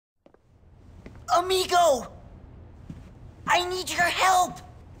Amigo! I need your help!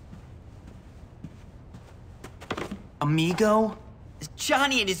 Amigo?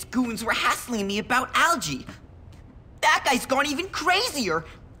 Johnny and his goons were hassling me about Algie. That guy's gone even crazier.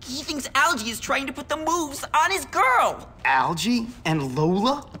 He thinks Algie is trying to put the moves on his girl. Algie and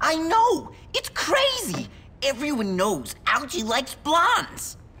Lola? I know! It's crazy! Everyone knows Algie likes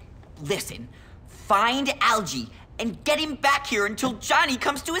blondes. Listen, find Algie and get him back here until Johnny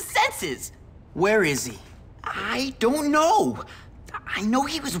comes to his senses. Where is he? I don't know. I know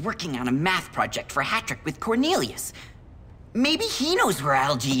he was working on a math project for Hattrick with Cornelius. Maybe he knows where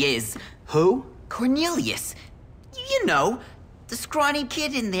Algie is. Who? Cornelius. You know, the scrawny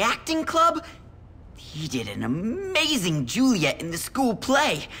kid in the acting club. He did an amazing Juliet in the school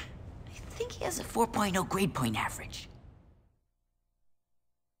play. I think he has a 4.0 grade point average.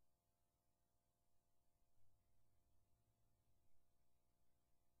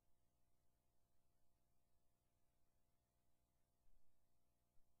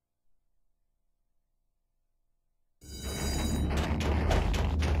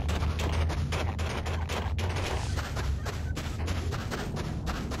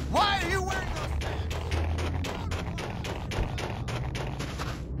 Why are you wearing those?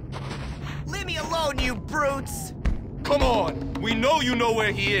 Leave me alone, you brutes! Come on! We know you know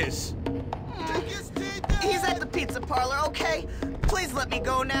where he is! He's at the pizza parlor, okay? Please let me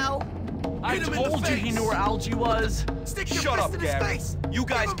go now. I told you he knew where Algie was. Shut up, Gary. You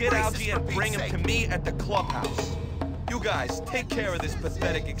guys get Algie and bring him to me at the clubhouse. You guys, take care of this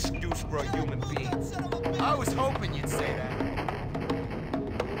pathetic excuse for a human being. I was hoping you'd say that.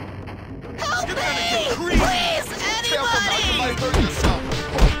 Help You're me! gonna get crazy. Please, Careful not to anybody! hurt yourself.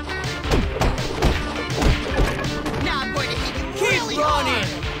 Now I'm going to hit you Keep really running!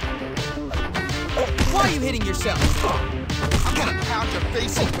 hard! Why are you hitting yourself? I'm gonna pound your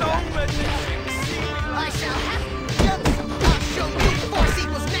face in. Don't let this I shall have... I'll show you force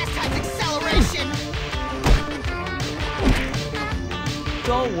equals mass times acceleration!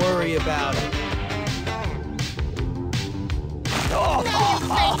 Don't worry about it. Now you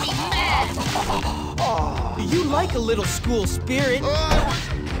make me mad! You like a little school spirit.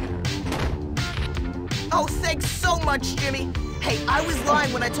 Oh, thanks so much, Jimmy. Hey, I was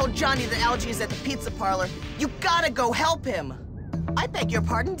lying when I told Johnny that Algie is at the pizza parlor. You gotta go help him. I beg your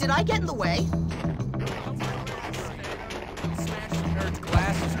pardon, did I get in the way? Smash some nerds'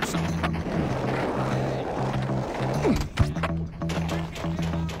 glasses or something.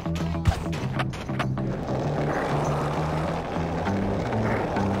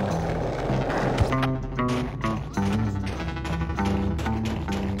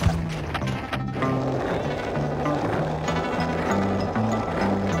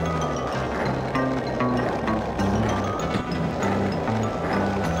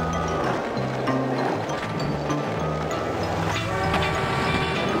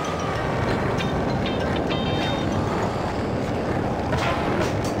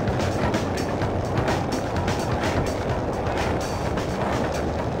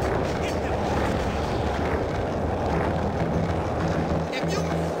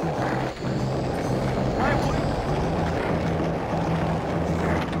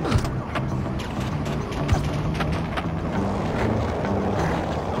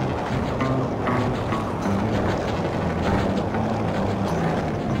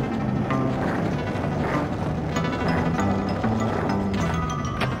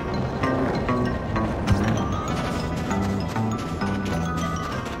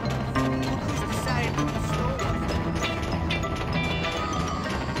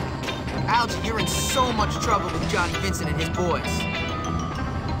 Algie, you're in so much trouble with Johnny Vincent and his boys.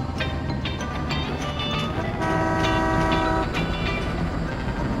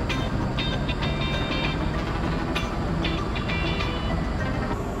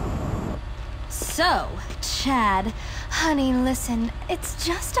 So, Chad, honey, listen, it's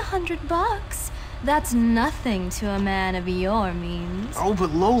just $100. That's nothing to a man of your means. Oh,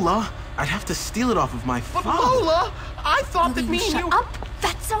 but Lola, I'd have to steal it off of my father. Lola, I thought that Will me you and shut you... up,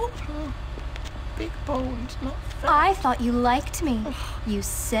 fatso? Big bones, not fat. I thought you liked me. You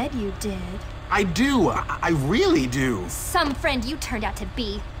said you did. I do. I really do. Some friend you turned out to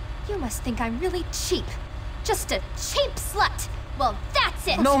be. You must think I'm really cheap. Just a cheap slut. Well, that's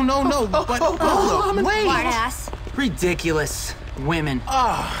it. No, but Lola, wait. Smart ass. Ridiculous. Women.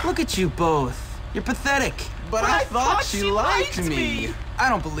 Look at you both. You're pathetic. But I thought she liked me. I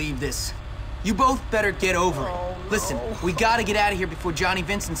don't believe this. You both better get over it. Listen, we gotta get out of here before Johnny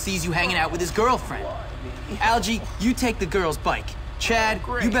Vincent sees you hanging out with his girlfriend. Algie, you take the girl's bike. Chad,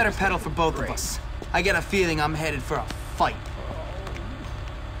 you better pedal for both of us. I get a feeling I'm headed for a fight.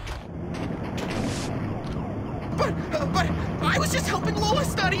 But I was just helping Lola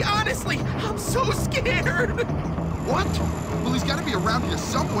study, honestly. I'm so scared. What? Well, he's gotta be around here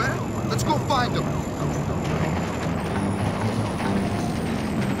somewhere. Let's go find him.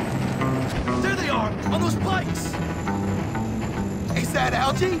 There they are, on those bikes. Is that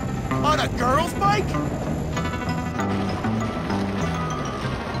Algie? On a girl's bike?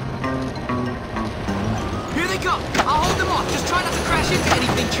 Here they come. I'll hold them off. Just try not to crash into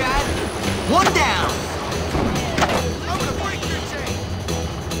anything, Chad. One down. I'm gonna break your chain.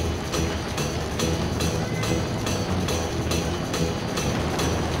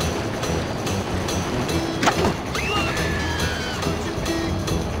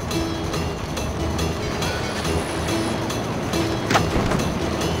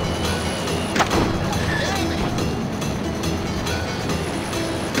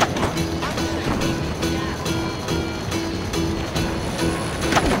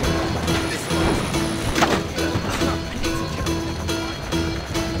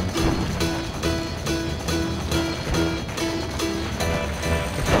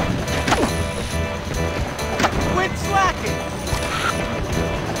 Quit slacking.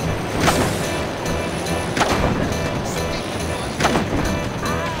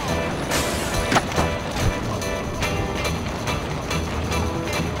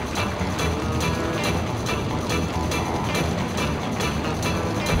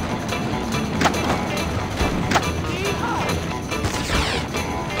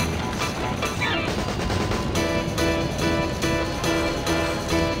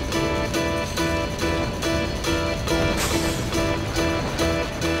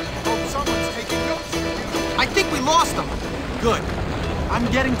 Hope someone's taking notes. I think we lost them. Good. I'm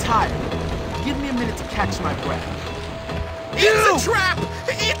getting tired. Give me a minute to catch my breath. It's a trap!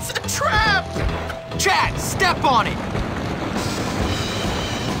 It's a trap! Chad, step on it!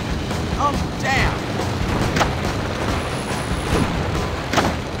 Oh, damn.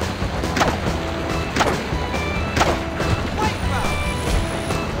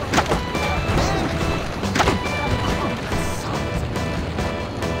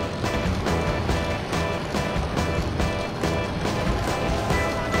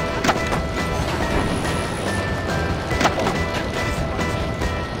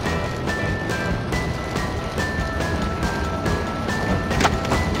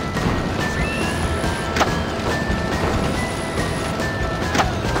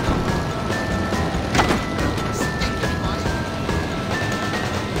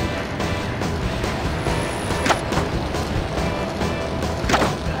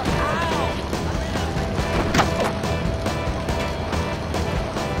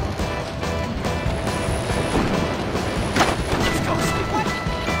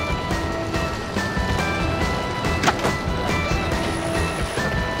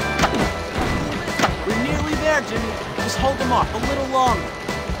 We're nearly there, Jimmy. Just hold them off a little longer.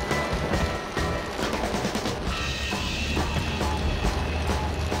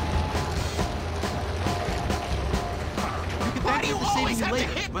 You can thank me for saving me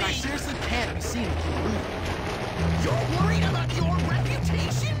later, but I seriously can't be seen if you leave. You're worried about your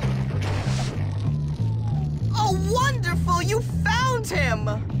reputation? Oh, wonderful! You found him!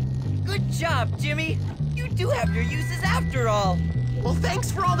 Good job, Jimmy. You do have your uses after all. Well,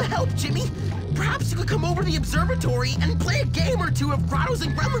 thanks for all the help, Jimmy. Perhaps you could come over to the observatory and play a game or two of Grottos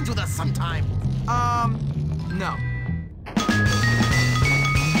and Gremlins with us sometime. No.